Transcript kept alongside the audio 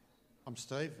I'm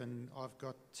Steve, and I've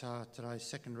got today's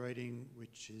second reading,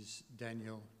 which is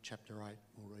Daniel chapter 8.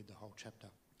 We'll read the whole chapter.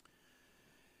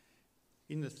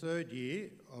 In the third year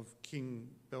of King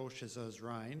Belshazzar's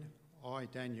reign, I,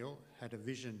 Daniel, had a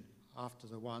vision after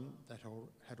the one that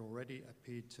had already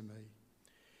appeared to me.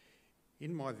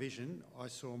 In my vision, I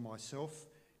saw myself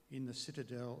in the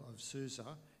citadel of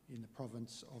Susa in the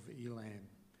province of Elam.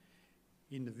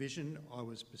 In the vision, I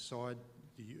was beside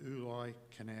the Ulai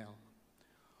Canal.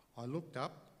 I looked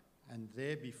up, and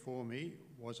there before me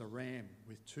was a ram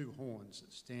with two horns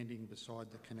standing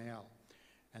beside the canal,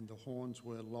 and the horns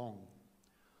were long.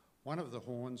 One of the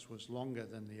horns was longer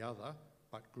than the other,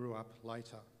 but grew up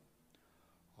later.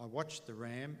 I watched the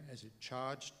ram as it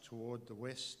charged toward the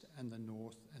west and the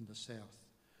north and the south.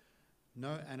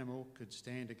 No animal could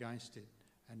stand against it,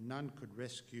 and none could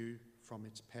rescue from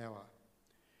its power.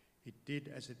 It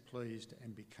did as it pleased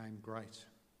and became great.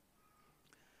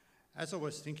 As I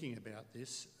was thinking about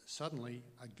this, suddenly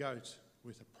a goat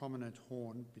with a prominent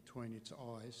horn between its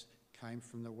eyes came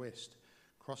from the west,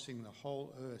 crossing the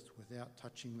whole earth without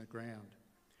touching the ground.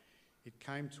 It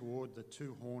came toward the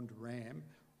two-horned ram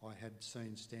I had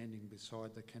seen standing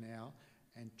beside the canal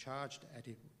and charged at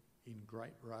it in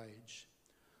great rage.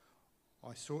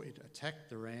 I saw it attack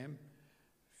the ram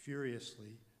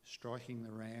furiously, striking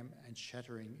the ram and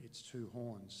shattering its two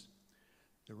horns.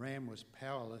 The ram was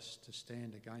powerless to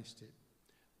stand against it.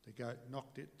 The goat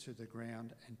knocked it to the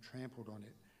ground and trampled on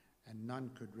it, and none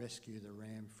could rescue the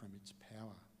ram from its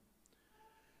power.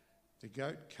 The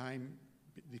goat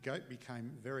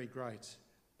became very great,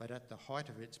 but at the height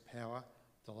of its power,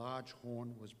 the large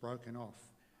horn was broken off,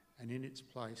 and in its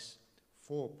place,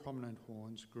 4 prominent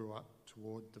horns grew up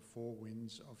toward the 4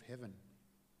 winds of heaven.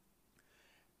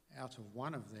 Out of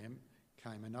one of them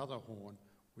came another horn,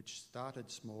 which started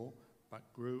small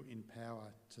but grew in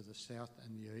power to the south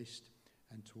and the east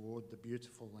and toward the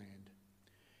beautiful land.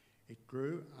 It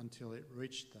grew until it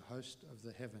reached the host of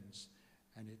the heavens,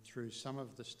 and it threw some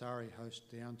of the starry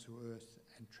host down to earth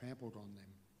and trampled on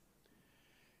them.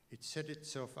 It set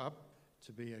itself up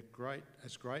to be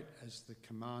as great as the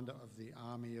commander of the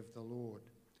army of the Lord.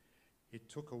 It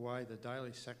took away the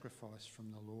daily sacrifice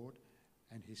from the Lord,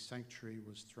 and his sanctuary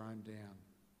was thrown down.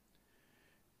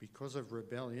 Because of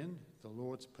rebellion, the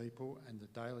Lord's people and the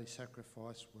daily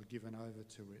sacrifice were given over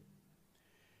to it.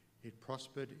 It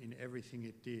prospered in everything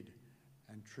it did,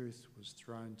 and truth was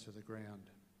thrown to the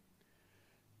ground.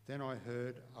 Then I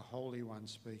heard a Holy One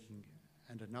speaking,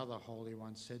 and another Holy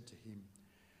One said to him,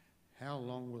 "How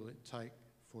long will it take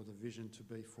for the vision to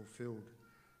be fulfilled,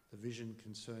 the vision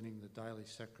concerning the daily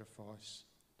sacrifice,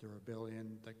 the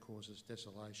rebellion that causes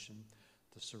desolation,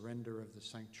 the surrender of the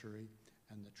sanctuary,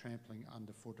 and the trampling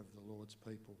underfoot of the Lord's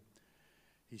people?"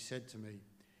 He said to me,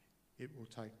 "It will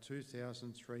take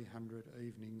 2,300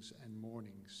 evenings and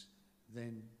mornings.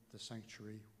 Then the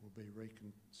sanctuary will be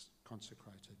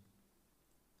reconsecrated."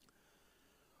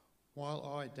 While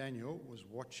I, Daniel, was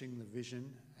watching the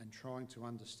vision and trying to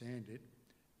understand it,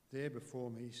 there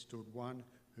before me stood one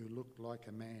who looked like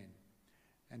a man,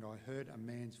 and I heard a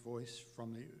man's voice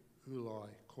from the Ulai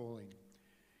calling,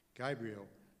 "Gabriel,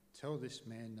 tell this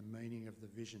man the meaning of the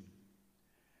vision."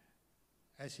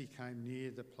 As he came near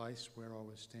the place where I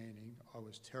was standing, I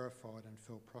was terrified and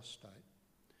fell prostrate.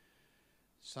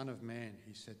 "Son of man,"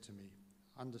 he said to me,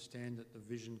 "understand that the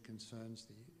vision concerns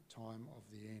the time of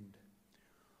the end."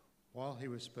 While he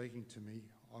was speaking to me,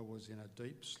 I was in a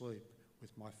deep sleep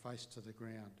with my face to the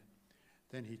ground.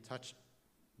 Then he touched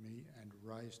me and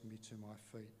raised me to my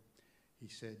feet. He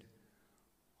said,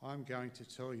 "I'm going to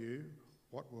tell you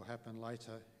what will happen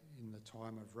later in the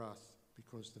time of wrath,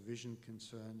 because the vision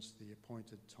concerns the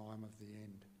appointed time of the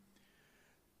end.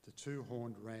 The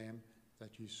two-horned ram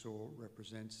that you saw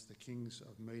represents the kings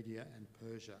of Media and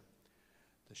Persia.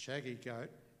 The shaggy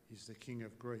goat is the king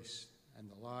of Greece, and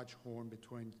the large horn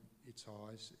between its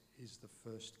eyes is the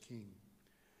first king.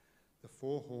 The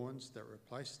 4 horns that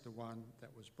replaced the one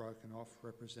that was broken off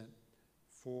represent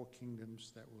 4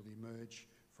 kingdoms that will emerge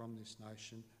from this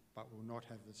nation but will not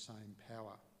have the same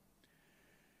power.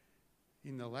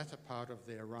 In the latter part of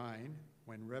their reign,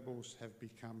 when rebels have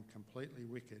become completely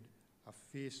wicked, a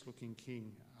fierce-looking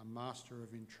king, a master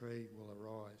of intrigue, will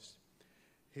arise.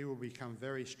 He will become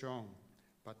very strong,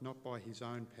 but not by his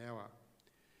own power.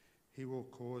 He will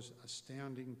cause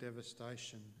astounding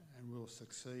devastation and will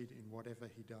succeed in whatever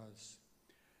he does.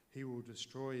 He will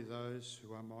destroy those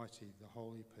who are mighty, the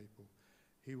holy people.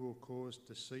 He will cause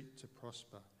deceit to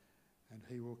prosper, and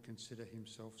he will consider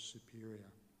himself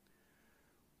superior.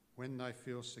 When they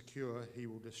feel secure, he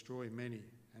will destroy many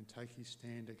and take his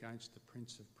stand against the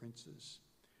Prince of Princes.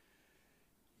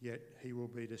 Yet he will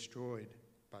be destroyed,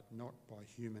 but not by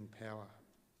human power.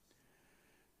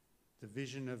 The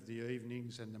vision of the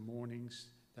evenings and the mornings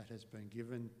that has been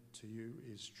given to you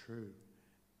is true,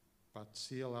 but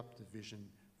seal up the vision,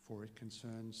 for it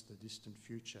concerns the distant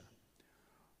future.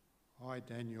 I,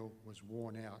 Daniel, was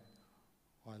worn out.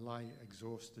 I lay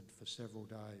exhausted for several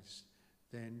days.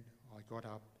 Then I got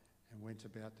up and went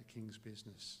about the king's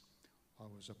business. I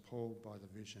was appalled by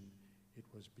the vision. It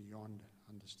was beyond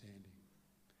understanding.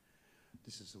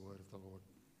 This is the word of the Lord.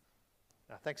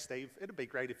 Thanks, Steve. It'd be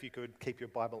great if you could keep your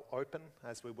Bible open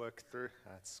as we work through.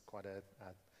 It's quite an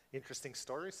interesting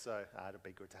story, so it'd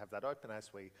be good to have that open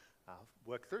as we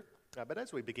work through. But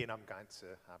as we begin, I'm going to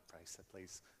pray, so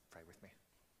please pray with me.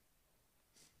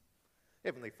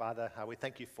 Heavenly Father, we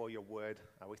thank you for your word.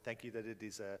 We thank you that it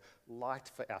is a light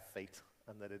for our feet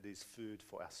and that it is food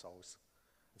for our souls.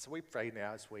 And so we pray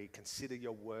now as we consider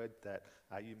your word that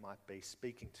you might be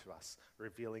speaking to us,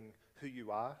 revealing who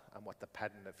you are and what the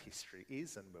pattern of history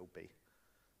is and will be.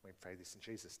 We pray this in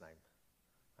Jesus' name.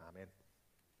 Amen.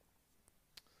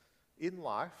 In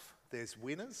life, there's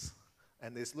winners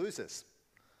and there's losers.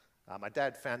 My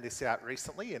dad found this out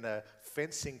recently in a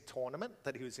fencing tournament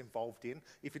that he was involved in.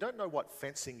 If you don't know what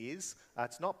fencing is,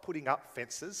 it's not putting up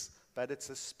fences, but it's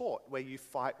a sport where you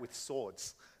fight with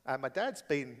swords. My dad's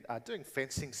been doing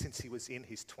fencing since he was in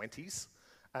his 20s,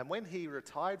 and when he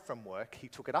retired from work, he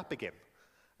took it up again.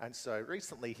 And so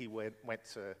recently he went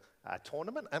to a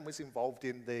tournament and was involved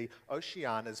in the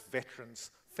Oceania's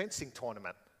Veterans Fencing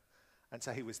Tournament. And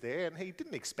so he was there, and he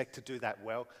didn't expect to do that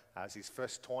well. It was his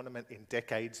first tournament in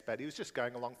decades, but he was just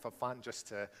going along for fun, just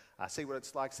to see what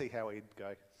it's like, see how he'd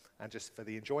go, and just for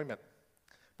the enjoyment.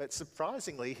 But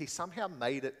surprisingly, he somehow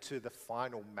made it to the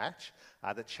final match,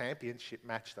 the championship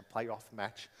match, the playoff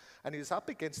match. And he was up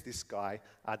against this guy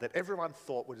that everyone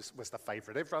thought was the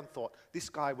favourite. Everyone thought this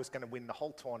guy was going to win the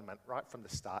whole tournament right from the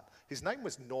start. His name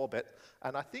was Norbert,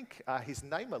 and I think his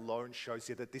name alone shows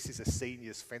you that this is a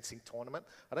seniors fencing tournament.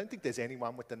 I don't think there's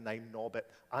anyone with the name Norbert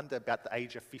under about the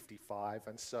age of 55.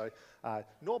 And so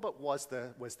Norbert was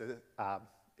the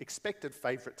expected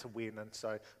favourite to win, and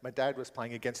so my dad was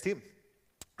playing against him.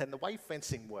 And the way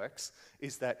fencing works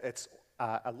is that it's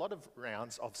a lot of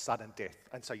rounds of sudden death.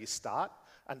 And so you start,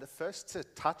 and the first to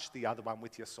touch the other one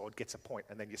with your sword gets a point.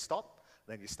 And then you stop,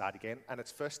 and then you start again, and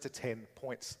it's first to 10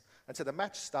 points. And so the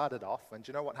match started off, and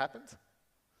do you know what happened?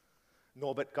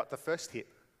 Norbert got the first hit,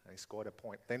 and he scored a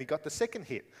point. Then he got the second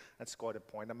hit and scored a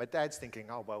point. And my dad's thinking,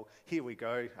 oh, well, here we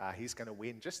go. He's going to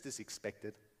win, just as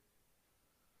expected.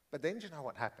 But then do you know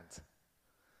what happened?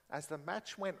 As the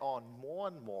match went on more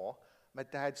and more, my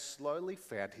dad slowly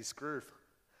found his groove,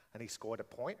 and he scored a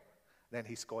point, then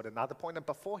he scored another point, and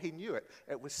before he knew it,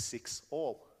 it was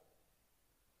 6-all.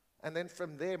 And then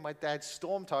from there, my dad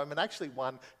stormed home and actually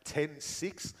won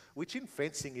 10-6, which in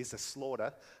fencing is a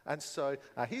slaughter. And so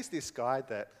here's this guy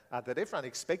that everyone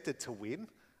expected to win,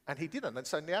 and he didn't. And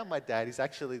so now my dad is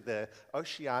actually the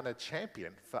Oceania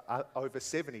champion for over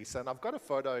 70s. And I've got a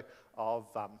photo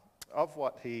of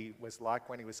what he was like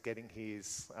when he was getting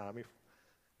his...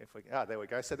 there we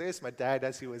go. So there's my dad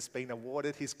as he was being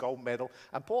awarded his gold medal.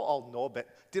 And poor old Norbert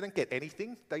didn't get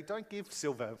anything. They don't give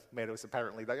silver medals,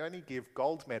 apparently. They only give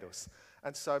gold medals.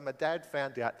 And so my dad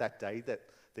found out that day that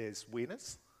there's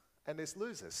winners and there's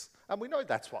losers. And we know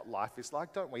that's what life is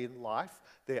like, don't we? In life,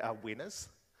 there are winners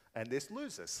and there's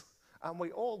losers. And we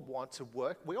all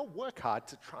work hard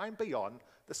to try and be on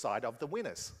the side of the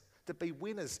winners, to be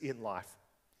winners in life.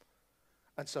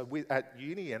 And so at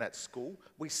uni and at school,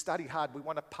 we study hard. We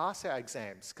want to pass our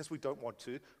exams because we don't want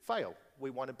to fail. We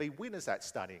want to be winners at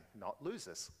studying, not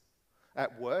losers.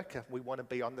 At work, we want to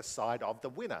be on the side of the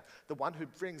winner, the one who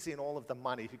brings in all of the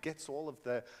money, who gets all of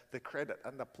the credit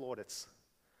and the plaudits.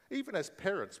 Even as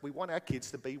parents, we want our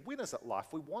kids to be winners at life.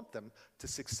 We want them to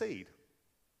succeed.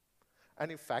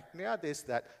 And in fact, now there's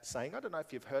that saying, I don't know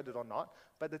if you've heard it or not,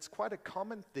 but it's quite a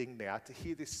common thing now to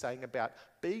hear this saying about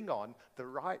being on the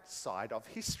right side of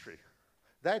history.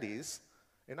 That is,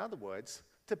 in other words,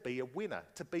 to be a winner,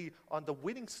 to be on the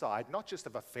winning side, not just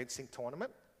of a fencing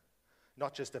tournament,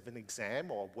 not just of an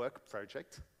exam or work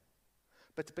project,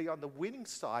 but to be on the winning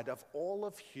side of all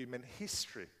of human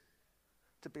history,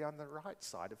 to be on the right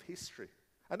side of history.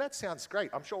 And that sounds great.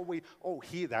 I'm sure we all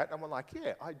hear that and we're like,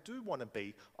 yeah, I do want to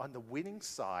be on the winning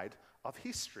side of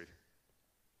history.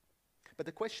 But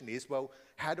the question is, well,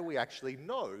 how do we actually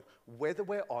know whether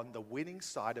we're on the winning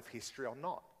side of history or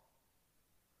not?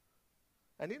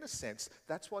 And in a sense,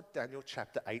 that's what Daniel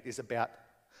chapter 8 is about.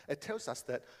 It tells us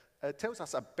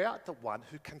about the one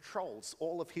who controls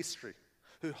all of history,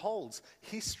 who holds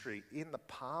history in the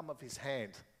palm of his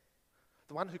hand.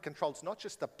 The one who controls not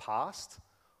just the past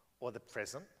or the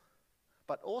present,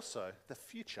 but also the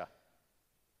future.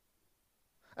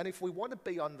 And if we want to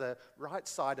be on the right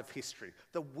side of history,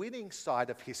 the winning side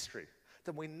of history,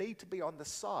 then we need to be on the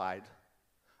side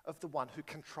of the one who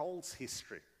controls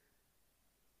history.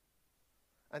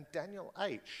 And Daniel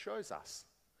 8 shows us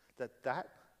that that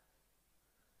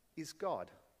is God.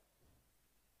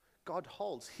 God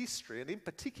holds history, and in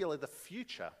particular the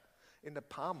future, in the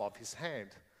palm of his hand.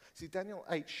 See, Daniel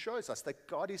 8 shows us that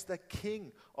God is the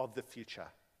king of the future,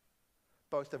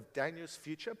 both of Daniel's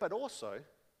future, but also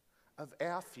of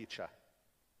our future.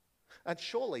 And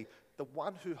surely the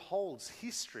one who holds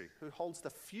history, who holds the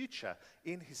future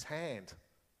in his hand,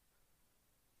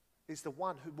 is the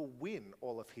one who will win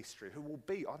all of history, who will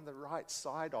be on the right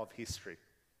side of history.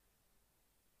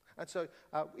 And so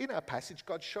in our passage,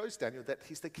 God shows Daniel that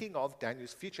he's the king of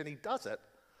Daniel's future, and he does it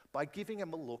by giving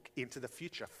him a look into the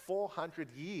future, 400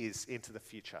 years into the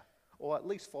future, or at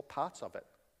least for parts of it.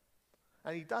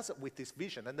 And he does it with this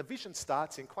vision, and the vision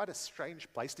starts in quite a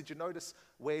strange place. Did you notice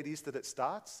where it is that it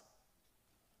starts?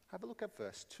 Have a look at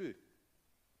verse 2.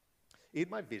 In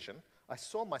my vision, I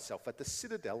saw myself at the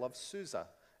citadel of Susa,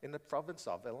 in the province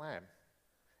of Elam.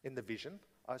 In the vision,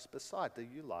 I was beside the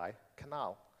Ulai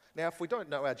Canal. Now, if we don't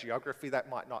know our geography,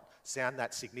 that might not sound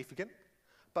that significant.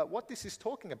 But what this is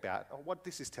talking about, or what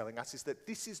this is telling us, is that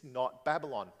this is not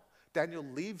Babylon. Daniel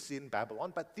lives in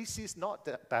Babylon, but this is not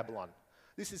Babylon.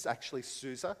 This is actually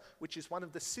Susa, which is one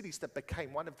of the cities that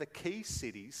became one of the key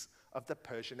cities of the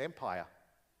Persian Empire.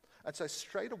 And so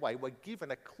straight away, we're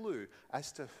given a clue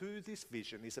as to who this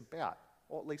vision is about,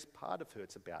 or at least part of who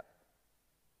it's about.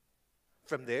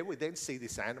 From there, we then see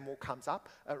this animal comes up,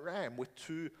 a ram with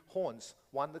 2 horns,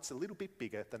 one that's a little bit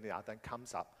bigger than the other, and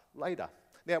comes up later.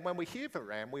 Now, when we hear of a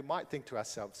ram, we might think to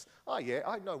ourselves, oh yeah,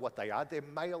 I know what they are. They're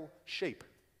male sheep.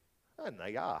 And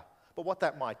they are. But what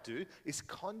that might do is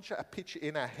conjure a picture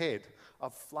in our head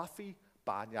of fluffy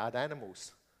barnyard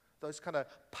animals. Those kind of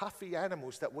puffy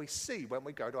animals that we see when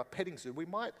we go to a petting zoo. We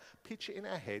might picture in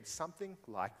our head something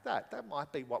like that. That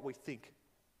might be what we think.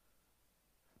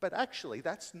 But actually,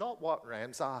 that's not what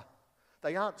rams are.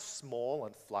 They aren't small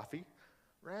and fluffy.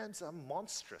 Rams are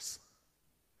monstrous.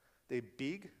 They're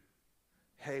big,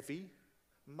 heavy,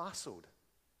 muscled,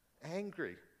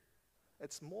 angry.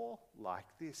 It's more like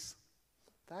this.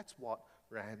 That's what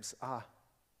rams are.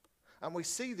 And we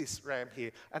see this ram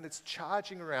here, and it's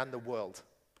charging around the world,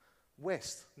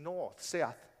 west, north,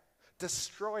 south,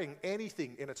 destroying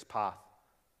anything in its path.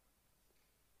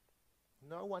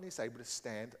 No one is able to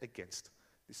stand against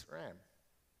this ram.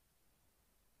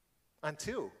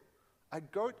 Until a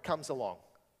goat comes along.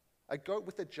 A goat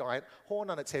with a giant horn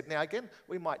on its head. Now again,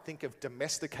 we might think of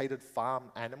domesticated farm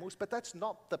animals, but that's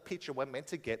not the picture we're meant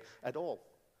to get at all.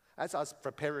 As I was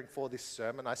preparing for this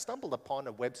sermon, I stumbled upon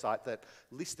a website that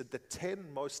listed the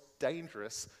 10 most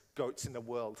dangerous goats in the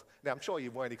world. Now I'm sure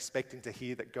you weren't expecting to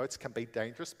hear that goats can be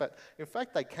dangerous, but in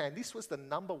fact they can. This was the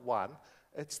number 1.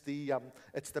 It's the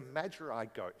Madrai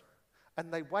goat.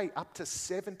 And they weigh up to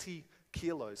 70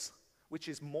 kilos, which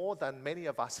is more than many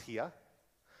of us here.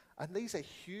 And these are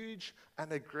huge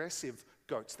and aggressive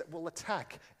goats that will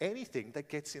attack anything that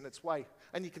gets in its way.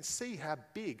 And you can see how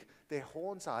big their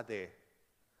horns are there.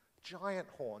 Giant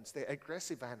horns. They're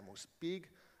aggressive animals, big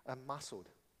and muscled.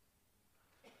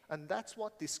 And that's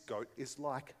what this goat is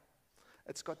like.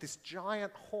 It's got this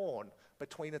giant horn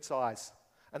between its eyes.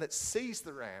 And it sees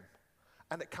the ram.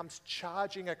 And it comes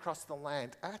charging across the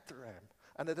land at the ram.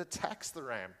 And it attacks the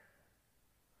ram.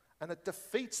 And it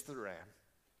defeats the ram.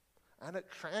 And it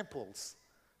tramples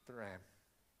the ram.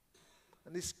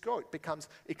 And this goat becomes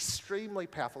extremely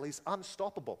powerful. He's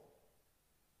unstoppable.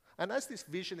 And as this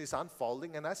vision is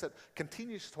unfolding, and as it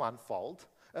continues to unfold,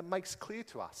 it makes clear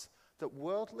to us that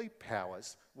worldly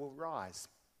powers will rise.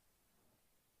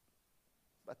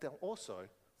 But they'll also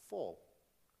fall.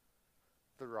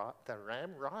 The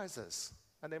ram rises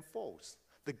and then falls.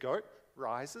 The goat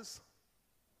rises,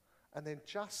 and then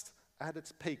just at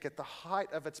its peak, at the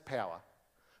height of its power,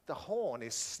 the horn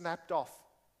is snapped off,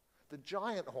 the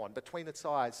giant horn between its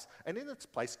eyes, and in its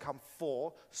place come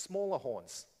 4 smaller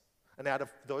horns. And out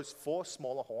of those 4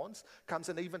 smaller horns comes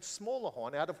an even smaller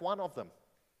horn out of one of them.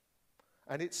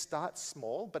 And it starts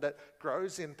small, but it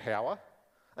grows in power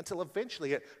until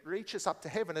eventually it reaches up to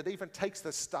heaven. It even takes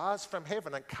the stars from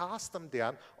heaven and casts them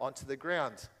down onto the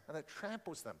ground, and it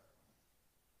tramples them.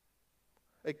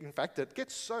 In fact, it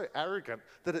gets so arrogant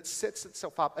that it sets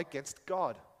itself up against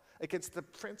God, against the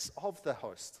prince of the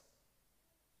host.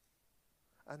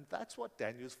 And that's what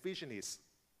Daniel's vision is.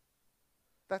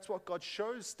 That's what God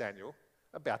shows Daniel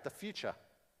about the future.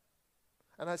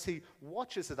 And as he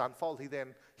watches it unfold, he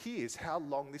then hears how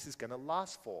long this is going to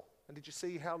last for. And did you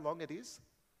see how long it is?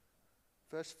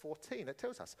 verse 14, it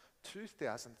tells us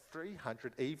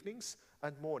 2,300 evenings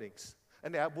and mornings.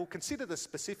 And now we'll consider the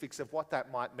specifics of what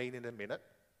that might mean in a minute.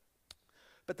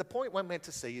 But the point we're meant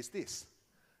to see is this: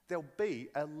 there'll be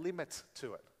a limit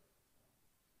to it.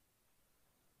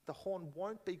 The horn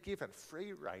won't be given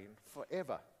free rein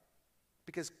forever,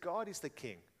 because God is the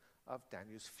king of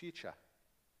Daniel's future,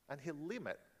 and he'll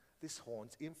limit this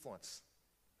horn's influence.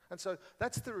 And so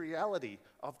that's the reality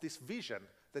of this vision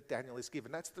that Daniel is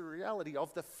given. That's the reality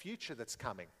of the future that's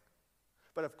coming.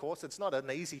 But of course, it's not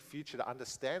an easy future to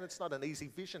understand. It's not an easy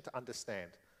vision to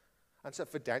understand. And so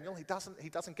for Daniel, he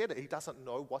doesn't get it. He doesn't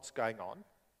know what's going on.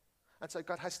 And so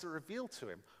God has to reveal to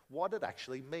him what it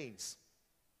actually means.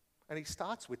 And he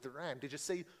starts with the ram. Did you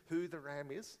see who the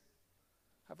ram is?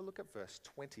 Have a look at verse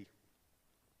 20.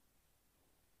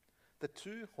 The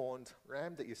two-horned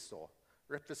ram that you saw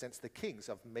represents the kings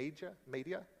of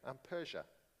Media and Persia.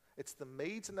 It's the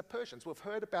Medes and the Persians. We've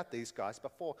heard about these guys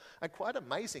before. And quite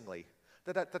amazingly,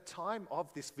 that at the time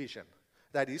of this vision,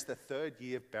 that is the 3rd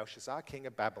year of Belshazzar, king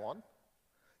of Babylon,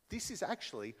 this is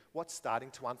actually what's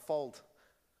starting to unfold.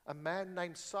 A man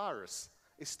named Cyrus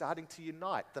is starting to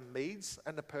unite the Medes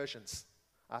and the Persians.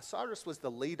 Cyrus was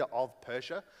the leader of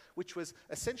Persia, which was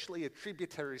essentially a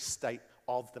tributary state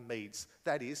of the Medes.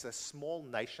 That is, a small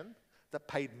nation that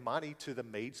paid money to the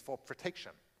Medes for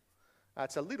protection.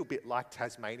 It's a little bit like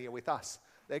Tasmania with us.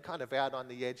 They're kind of out on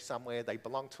the edge somewhere. They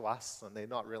belong to us, and they're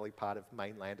not really part of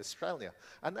mainland Australia.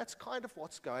 And that's kind of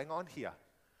what's going on here.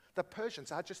 The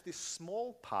Persians are just this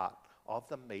small part of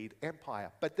the Mede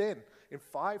Empire. But then, in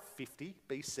 550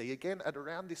 BC, again at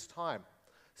around this time,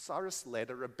 Cyrus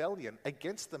led a rebellion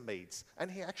against the Medes, and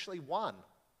he actually won.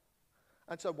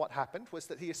 And so what happened was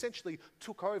that he essentially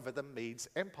took over the Medes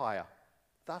Empire,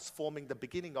 thus forming the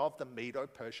beginning of the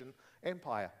Medo-Persian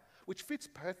Empire, which fits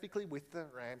perfectly with the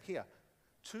ram here.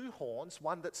 Two horns,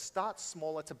 one that starts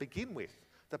smaller to begin with,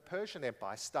 the Persian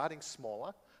Empire starting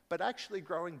smaller, but actually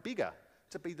growing bigger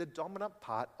to be the dominant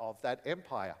part of that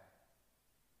empire.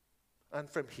 And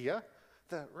from here,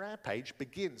 the rampage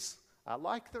begins.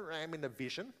 Like the ram in the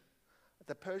vision,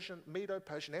 the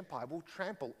Medo-Persian Empire will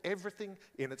trample everything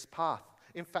in its path.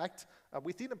 In fact,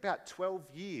 within about 12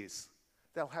 years,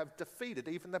 they'll have defeated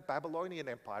even the Babylonian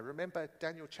Empire. Remember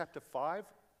Daniel chapter 5?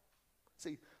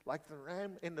 See, like the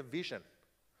ram in the vision,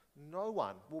 no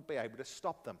one will be able to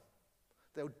stop them.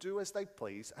 They'll do as they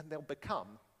please, and they'll become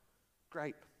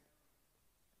great.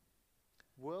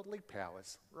 Worldly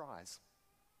powers rise,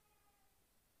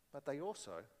 but they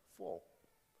also fall.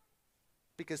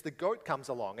 Because the goat comes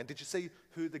along, and did you see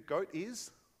who the goat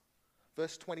is?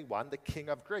 Verse 21, the king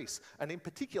of Greece. And in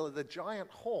particular, the giant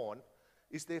horn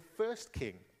is their first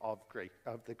king of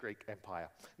the Greek Empire.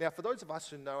 Now, for those of us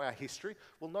who know our history,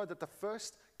 we'll know that the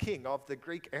first king of the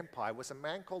Greek Empire was a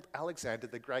man called Alexander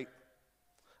the Great.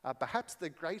 Perhaps the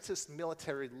greatest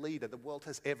military leader the world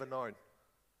has ever known.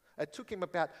 It took him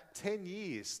about 10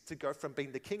 years to go from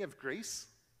being the king of Greece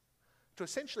to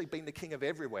essentially being the king of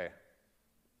everywhere.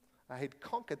 He'd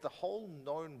conquered the whole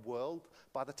known world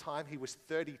by the time he was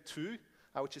 32,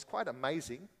 which is quite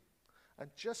amazing. And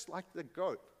just like the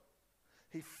goat,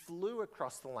 he flew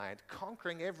across the land,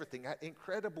 conquering everything at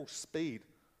incredible speed.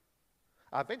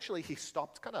 Eventually, he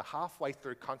stopped kind of halfway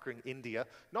through conquering India,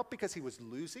 not because he was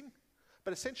losing,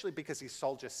 but essentially because his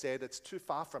soldiers said, it's too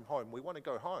far from home, we want to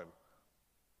go home.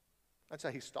 And so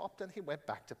he stopped and he went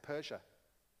back to Persia.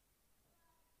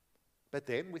 But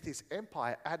then, with his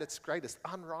empire at its greatest,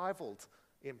 unrivaled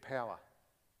in power,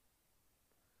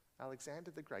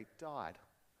 Alexander the Great died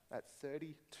at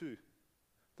 32.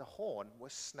 The horn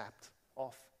was snapped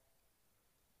off.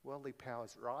 Worldly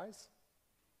powers rise,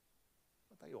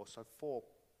 but they also fall.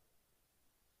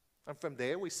 And from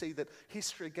there, we see that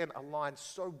history again aligns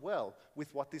so well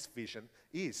with what this vision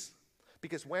is.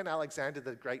 Because when Alexander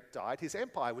the Great died, his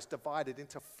empire was divided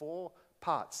into 4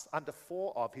 parts under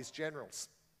 4 of his generals.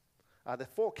 The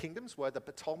 4 kingdoms were the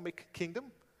Ptolemaic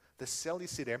kingdom, the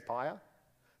Seleucid Empire,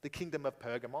 the kingdom of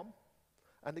Pergamon,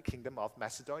 and the kingdom of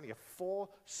Macedonia. 4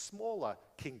 smaller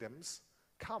kingdoms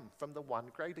come from the one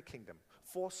greater kingdom.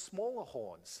 4 smaller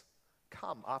horns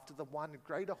come after the one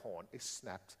greater horn is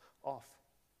snapped off.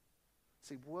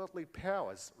 See, worldly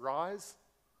powers rise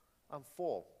and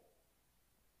fall.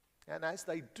 And as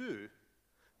they do,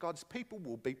 God's people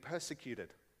will be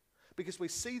persecuted. Because we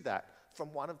see that from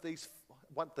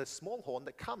the small horn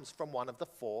that comes from one of the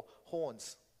 4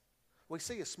 horns. We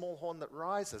see a small horn that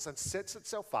rises and sets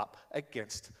itself up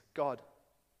against God.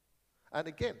 And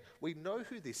again, we know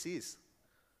who this is.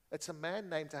 It's a man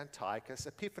named Antiochus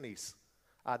Epiphanes.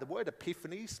 The word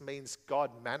Epiphanes means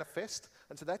God manifest,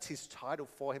 and so that's his title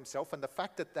for himself. And the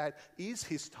fact that that is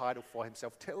his title for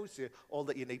himself tells you all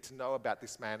that you need to know about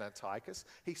this man Antiochus.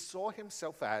 He saw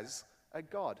himself as a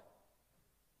god.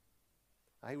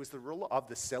 He was the ruler of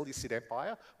the Seleucid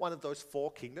Empire, one of those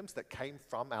 4 kingdoms that came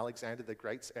from Alexander the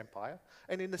Great's empire.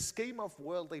 And in the scheme of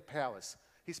worldly powers,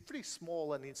 he's pretty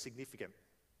small and insignificant.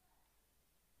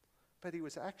 But he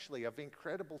was actually of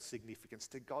incredible significance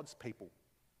to God's people,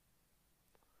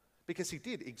 because he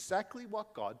did exactly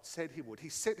what God said he would. He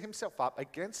set himself up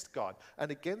against God and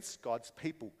against God's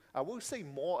people. We'll see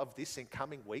more of this in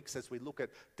coming weeks as we look at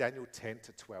Daniel 10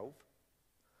 to 12.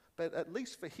 But at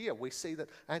least for here, we see that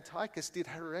Antiochus did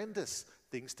horrendous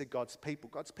things to God's people.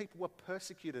 God's people were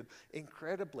persecuted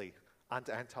incredibly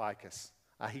under Antiochus.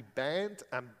 He banned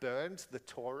and burned the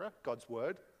Torah, God's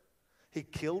word. He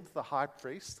killed the high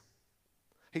priest.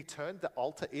 He turned the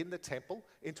altar in the temple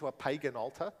into a pagan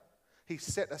altar. He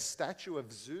set a statue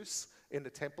of Zeus in the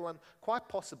temple, and quite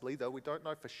possibly, though we don't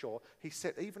know for sure, he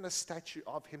set even a statue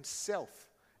of himself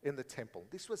in the temple.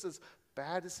 This was as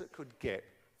bad as it could get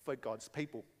for God's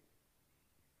people.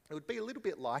 It would be a little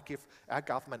bit like if our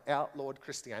government outlawed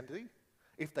Christianity,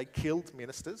 if they killed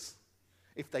ministers,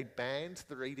 if they banned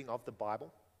the reading of the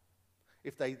Bible,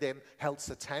 if they then held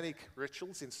satanic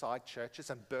rituals inside churches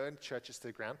and burned churches to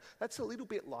the ground. That's a little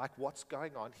bit like what's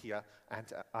going on here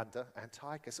under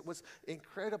Antiochus. It was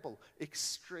incredible,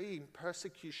 extreme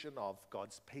persecution of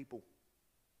God's people.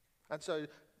 And so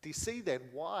do you see then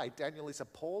why Daniel is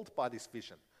appalled by this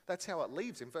vision? That's how it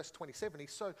leaves in verse 27.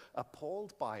 He's so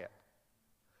appalled by it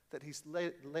that he's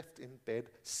left in bed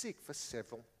sick for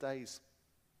several days.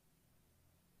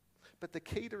 But the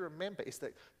key to remember is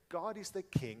that God is the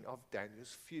king of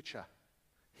Daniel's future.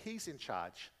 He's in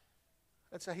charge.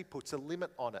 And so he puts a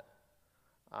limit on it.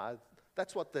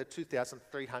 That's what the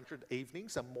 2,300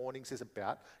 evenings and mornings is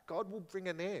about. God will bring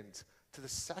an end to the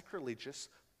sacrilegious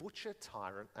butcher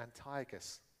tyrant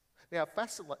Antiochus. Now,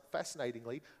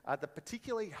 fascinatingly, the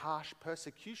particularly harsh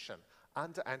persecution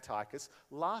under Antiochus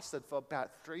lasted for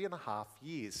about 3.5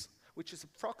 years, which is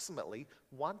approximately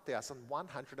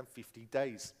 1,150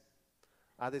 days.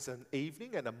 There's an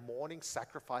evening and a morning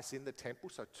sacrifice in the temple,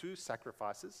 so 2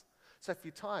 sacrifices. So if you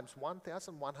times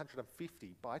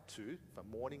 1,150 by 2 for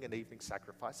morning and evening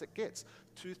sacrifice, it gets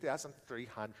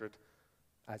 2,300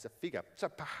 as a figure. So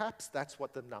perhaps that's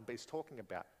what the number is talking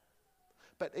about.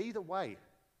 But either way,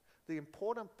 the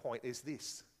important point is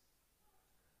this: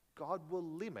 God will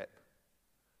limit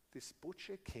this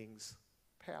butcher king's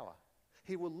power.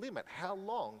 He will limit how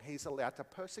long he's allowed to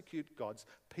persecute God's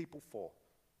people for.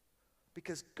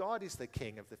 Because God is the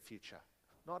king of the future,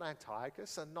 not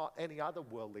Antiochus and not any other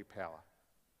worldly power.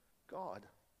 God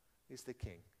is the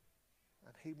king,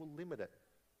 and he will limit it.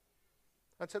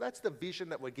 And so that's the vision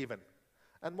that we're given.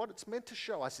 And what it's meant to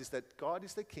show us is that God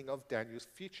is the king of Daniel's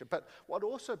future. But what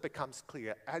also becomes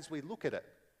clear as we look at it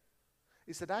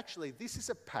is that actually this is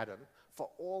a pattern for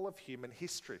all of human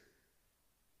history.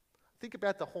 Think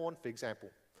about the horn, for example.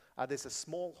 There's a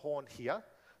small horn here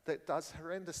that does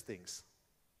horrendous things.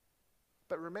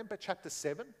 But remember chapter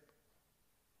 7?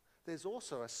 There's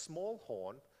also a small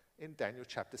horn in Daniel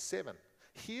chapter 7.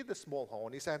 Here the small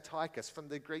horn is Antiochus from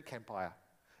the Greek Empire.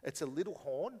 It's a little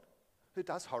horn who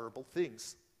does horrible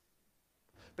things.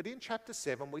 But in chapter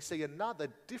 7 we see another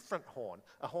different horn,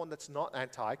 a horn that's not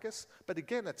Antiochus, but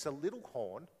again it's a little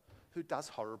horn who does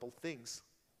horrible things.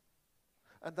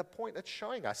 And the point it's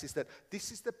showing us is that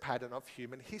this is the pattern of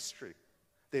human history.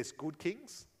 There's good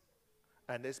kings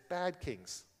and there's bad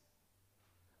kings.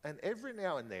 And every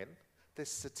now and then, there's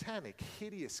satanic,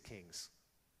 hideous kings.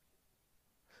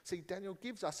 See, Daniel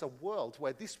gives us a world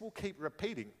where this will keep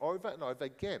repeating over and over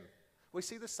again. We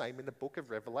see the same in the book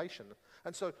of Revelation.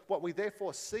 And so what we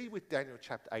therefore see with Daniel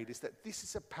chapter 8 is that this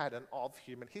is a pattern of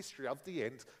human history, of the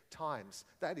end times.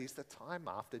 That is the time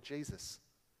after Jesus.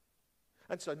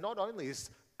 And so not only is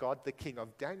God the king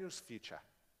of Daniel's future,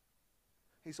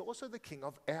 he's also the king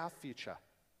of our future.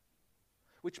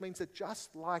 Which means that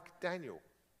just like Daniel,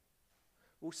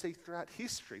 we'll see throughout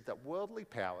history that worldly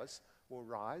powers will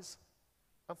rise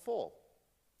and fall.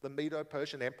 The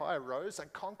Medo-Persian Empire rose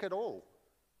and conquered all.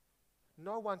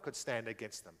 No one could stand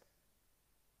against them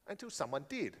until someone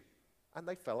did, and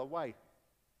they fell away.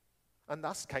 And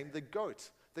thus came the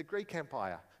goat, the Greek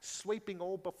Empire, sweeping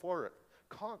all before it,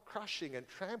 crushing and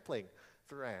trampling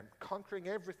throughout, conquering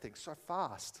everything so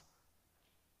fast,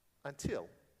 until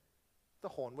the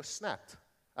horn was snapped.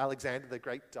 Alexander the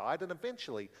Great died, and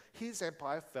eventually his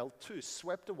empire fell too,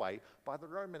 swept away by the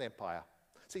Roman Empire.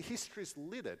 See, history is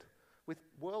littered with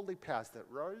worldly powers that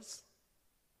rose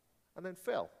and then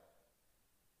fell.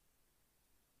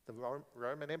 the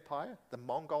Roman Empire, the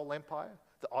Mongol Empire,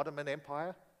 the Ottoman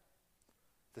Empire,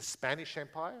 the Spanish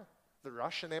Empire, the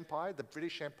Russian Empire, the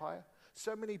British Empire.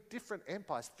 So many different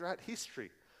empires throughout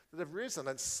history that have risen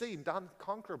and seemed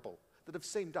unconquerable, that have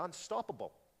seemed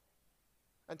unstoppable,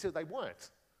 until they weren't,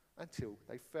 until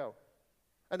they fell.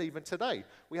 And even today,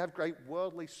 we have great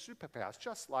worldly superpowers,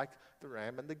 just like the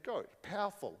ram and the goat.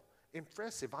 Powerful,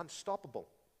 impressive, unstoppable.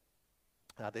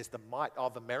 There's the might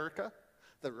of America,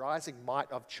 the rising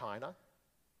might of China,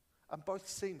 and both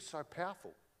seem so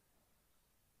powerful.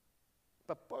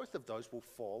 But both of those will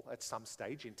fall at some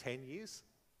stage in 10 years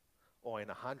or in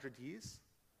 100 years.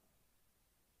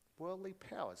 Worldly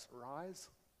powers rise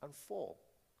and fall.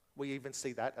 We even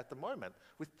see that at the moment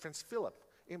with Prince Philip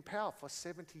in power for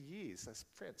 70 years as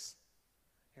prince.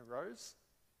 He rose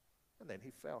and then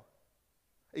he fell.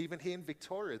 Even here in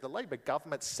Victoria, the Labor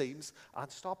government seems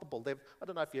unstoppable. I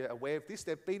don't know if you're aware of this,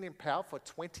 they've been in power for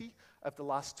 20 of the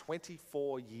last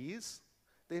 24 years.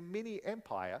 Their mini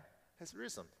empire has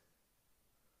risen.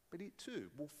 But it too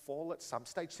will fall at some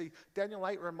stage. See, Daniel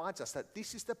 8 reminds us that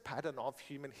this is the pattern of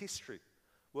human history.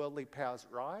 Worldly powers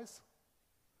rise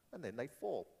and then they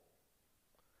fall.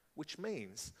 Which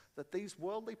means that these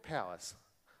worldly powers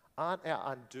aren't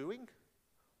our undoing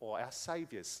or our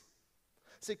saviours.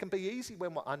 See, it can be easy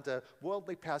when we're under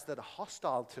worldly powers that are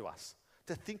hostile to us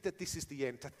to think that this is the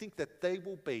end, to think that they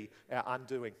will be our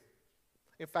undoing.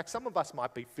 In fact, some of us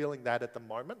might be feeling that at the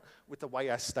moment with the way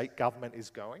our state government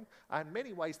is going. And in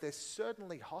many ways, they're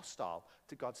certainly hostile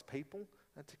to God's people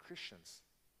and to Christians.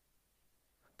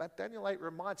 But Daniel 8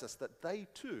 reminds us that they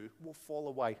too will fall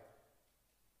away,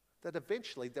 that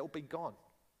eventually they'll be gone.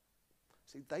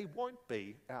 See, they won't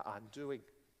be our undoing.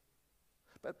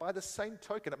 But by the same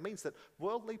token, it means that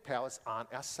worldly powers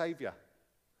aren't our saviour.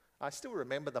 I still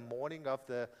remember the morning of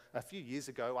a few years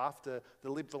ago after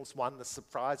the Liberals won the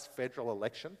surprise federal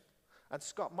election, and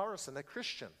Scott Morrison, a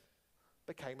Christian,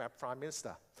 became our Prime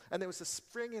Minister. And there was a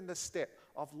spring in the step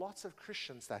of lots of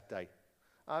Christians that day.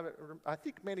 I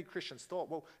think many Christians thought,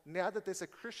 well, now that there's a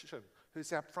Christian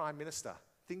who's our Prime Minister,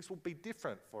 things will be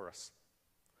different for us.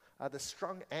 The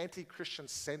strong anti-Christian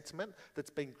sentiment that's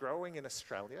been growing in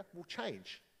Australia will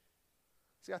change.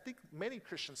 See, I think many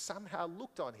Christians somehow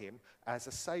looked on him as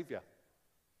a saviour.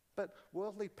 But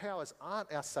worldly powers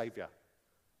aren't our saviour,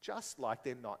 just like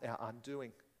they're not our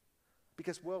undoing.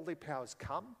 Because worldly powers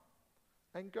come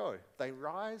and go. They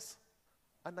rise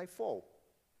and they fall.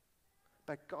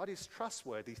 But God is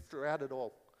trustworthy throughout it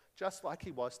all, just like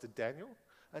he was to Daniel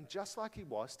and just like he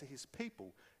was to his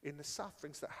people in the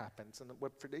sufferings that happened and that were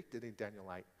predicted in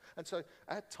Daniel 8. And so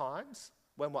at times,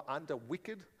 when we're under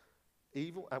wicked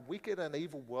and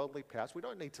evil worldly powers, we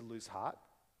don't need to lose heart,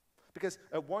 because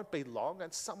it won't be long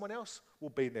and someone else will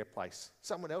be in their place.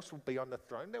 Someone else will be on the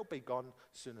throne. They'll be gone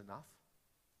soon enough.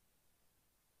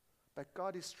 But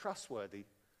God is trustworthy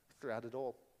throughout it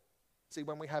all. See,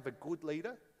 when we have a good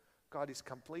leader, God is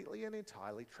completely and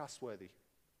entirely trustworthy.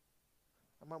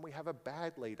 And when we have a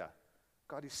bad leader,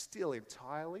 God is still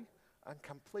entirely and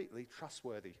completely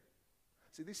trustworthy.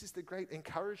 See, this is the great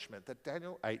encouragement that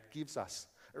Daniel 8 gives us.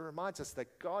 It reminds us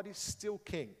that God is still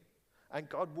king, and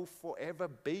God will forever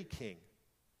be king.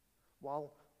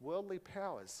 While worldly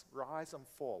powers rise and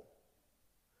fall,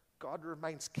 God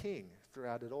remains king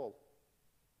throughout it all.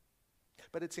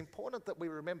 But it's important that we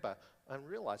remember and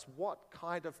realize what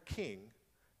kind of king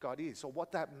God is, or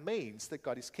what that means that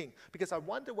God is king. Because I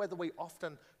wonder whether we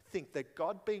often think that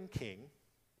God being king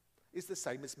is the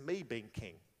same as me being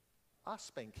king,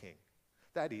 us being king.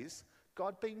 That is,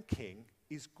 God being king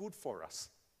is good for us.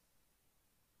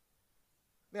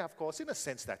 Now, of course, in a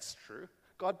sense that's true.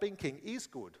 God being king is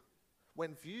good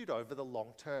when viewed over the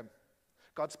long term.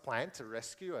 God's plan to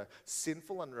rescue a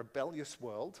sinful and rebellious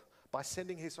world by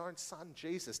sending his own son,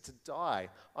 Jesus, to die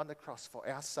on the cross for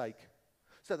our sake,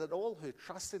 so that all who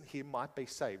trust in him might be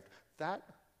saved. That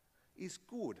is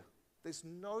good. There's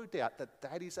no doubt that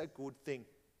that is a good thing.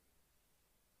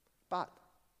 But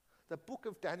the book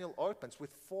of Daniel opens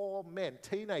with 4 men,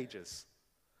 teenagers,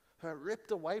 who are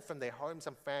ripped away from their homes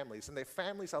and their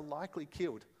families are likely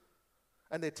killed,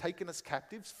 and they're taken as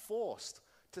captives, forced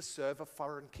to serve a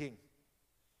foreign king.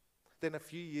 Then a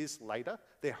few years later,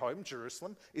 their home,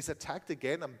 Jerusalem, is attacked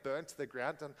again and burned to the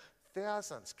ground, and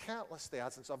thousands, countless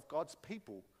thousands of God's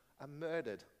people are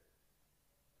murdered.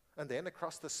 And then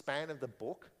across the span of the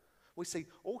book, we see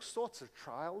all sorts of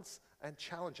trials and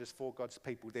challenges for God's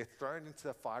people. They're thrown into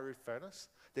the fiery furnace.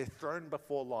 They're thrown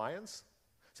before lions.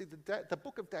 See, the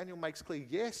book of Daniel makes clear,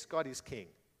 yes, God is king.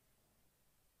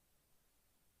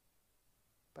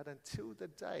 But until the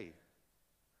day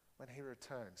when he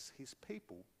returns, his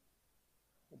people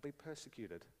will be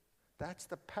persecuted. That's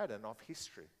the pattern of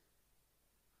history.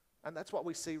 And that's what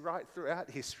we see right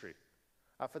throughout history.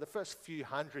 For the first few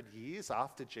hundred years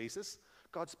after Jesus,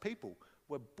 God's people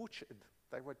were butchered,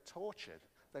 they were tortured,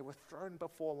 they were thrown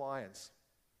before lions.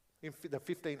 In the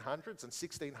 1500s and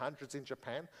 1600s in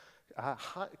Japan,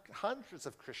 hundreds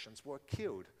of Christians were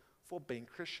killed for being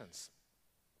Christians.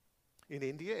 In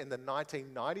India, in the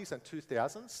 1990s and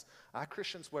 2000s,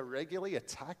 Christians were regularly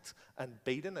attacked and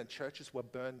beaten, and churches were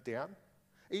burned down.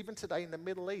 Even today in the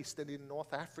Middle East and in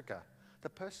North Africa, the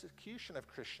persecution of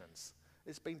Christians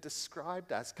is being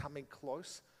described as coming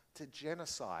close to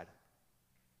genocide.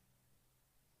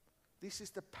 This is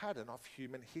the pattern of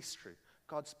human history.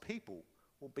 God's people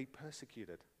will be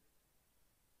persecuted.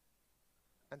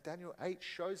 And Daniel 8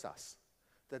 shows us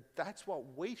that that's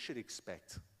what we should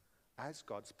expect as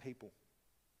God's people.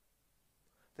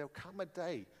 There'll come a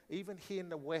day, even here in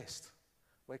the West,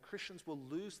 where Christians will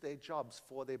lose their jobs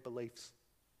for their beliefs,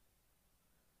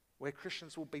 where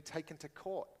Christians will be taken to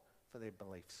court for their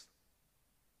beliefs,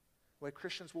 where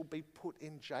Christians will be put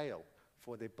in jail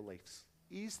for their beliefs.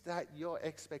 Is that your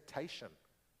expectation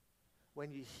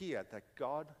when you hear that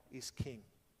God is king?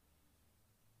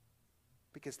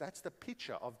 Because that's the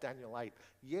picture of Daniel 8.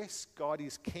 Yes, God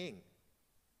is king,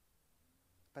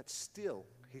 but still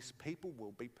his people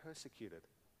will be persecuted.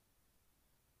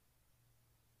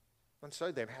 And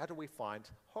so then, how do we find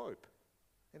hope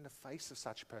in the face of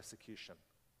such persecution?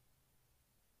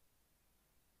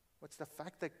 It's the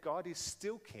fact that God is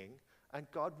still king and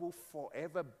God will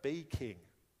forever be king.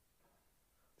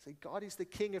 See, God is the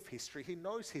king of history. He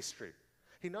knows history.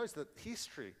 He knows that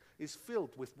history is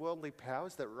filled with worldly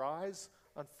powers that rise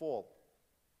and fall.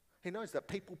 He knows that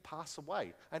people pass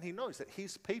away, and he knows that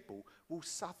his people will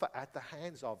suffer at the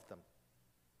hands of them.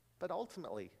 But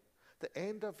ultimately, the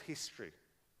end of history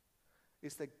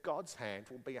is that God's hand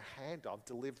will be a hand of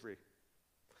delivery.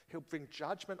 He'll bring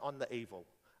judgment on the evil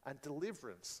and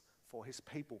deliverance for his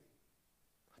people.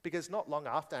 Because not long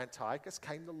after Antiochus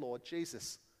came the Lord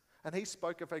Jesus, and he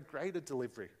spoke of a greater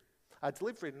delivery. A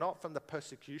delivery not from the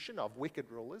persecution of wicked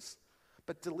rulers,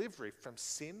 but delivery from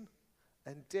sin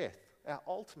and death, our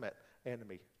ultimate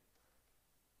enemy.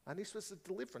 And this was a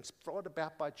deliverance brought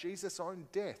about by Jesus' own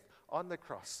death on the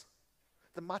cross.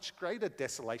 The much greater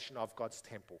desolation of God's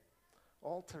temple,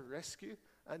 all to rescue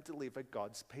and deliver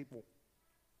God's people.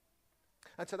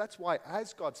 And so that's why,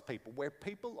 as God's people, we're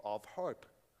people of hope.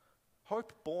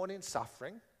 Hope born in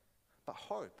suffering, but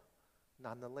hope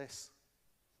nonetheless.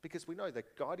 Because we know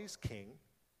that God is king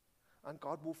and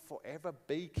God will forever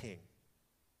be king.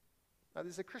 Now,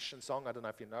 there's a Christian song, I don't know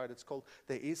if you know it, it's called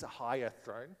There Is a Higher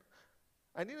Throne.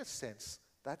 And in a sense,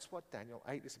 that's what Daniel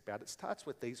 8 is about. It starts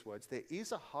with these words: there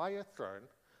is a higher throne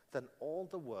than all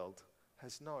the world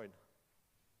has known.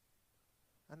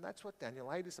 And that's what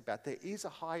Daniel 8 is about. There is a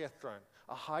higher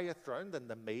throne than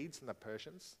the Medes and the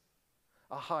Persians,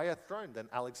 a higher throne than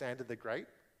Alexander the Great,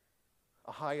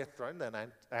 a higher throne than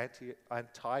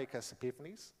Antiochus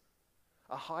Epiphanes,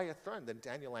 a higher throne than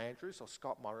Daniel Andrews or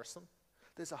Scott Morrison.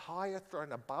 There's a higher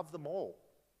throne above them all.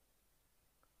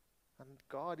 And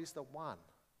God is the one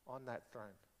on that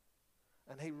throne.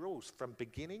 And he rules from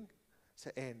beginning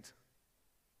to end.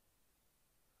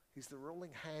 He's the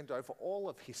ruling hand over all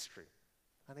of history.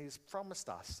 And he has promised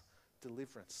us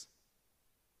deliverance.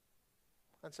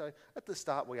 And so at the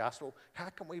start we asked, well, how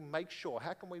can we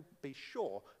be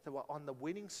sure that we're on the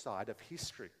winning side of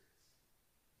history?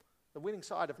 The winning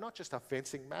side of not just a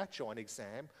fencing match or an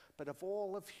exam, but of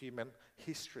all of human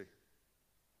history.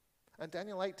 And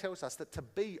Daniel 8 tells us that to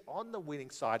be on the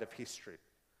winning side of history,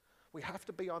 we have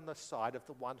to be on the side of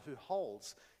the one who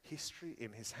holds history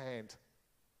in his hand,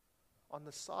 on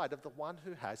the side of the one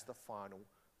who has the final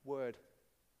word.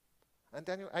 And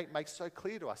Daniel 8 makes so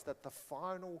clear to us that the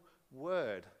final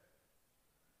word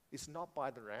is not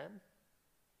by the ram,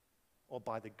 or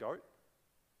by the goat,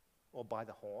 or by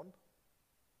the horn.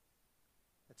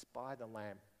 It's by the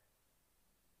Lamb.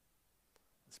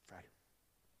 Let's pray.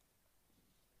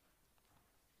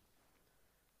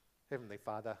 Heavenly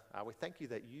Father, we thank you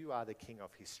that you are the King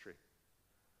of history.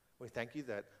 We thank you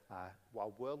that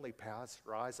while worldly powers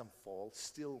rise and fall,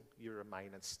 still you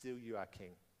remain and still you are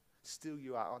King. Still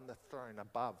you are on the throne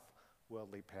above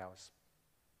worldly powers.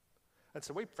 And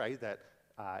so we pray that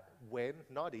when,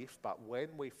 not if, but when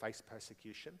we face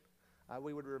persecution,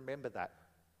 we would remember that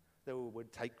we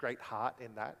would take great heart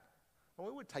in that, and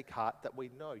we would take heart that we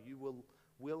know you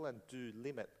will and do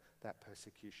limit that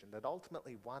persecution, that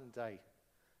ultimately one day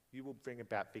you will bring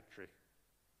about victory.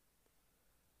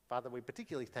 Father, we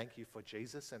particularly thank you for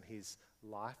Jesus and his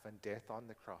life and death on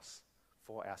the cross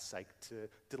for our sake, to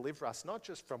deliver us not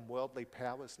just from worldly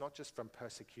powers, not just from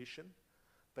persecution,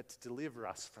 but to deliver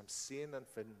us from sin and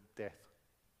from death.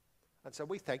 And so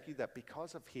we thank you that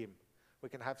because of him, we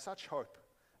can have such hope,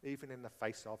 even in the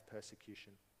face of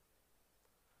persecution.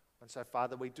 And so,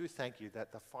 Father, we do thank you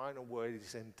that the final word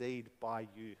is indeed by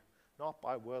you, not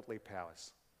by worldly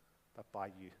powers, but by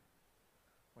you.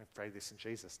 We pray this in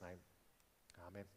Jesus' name. Amen.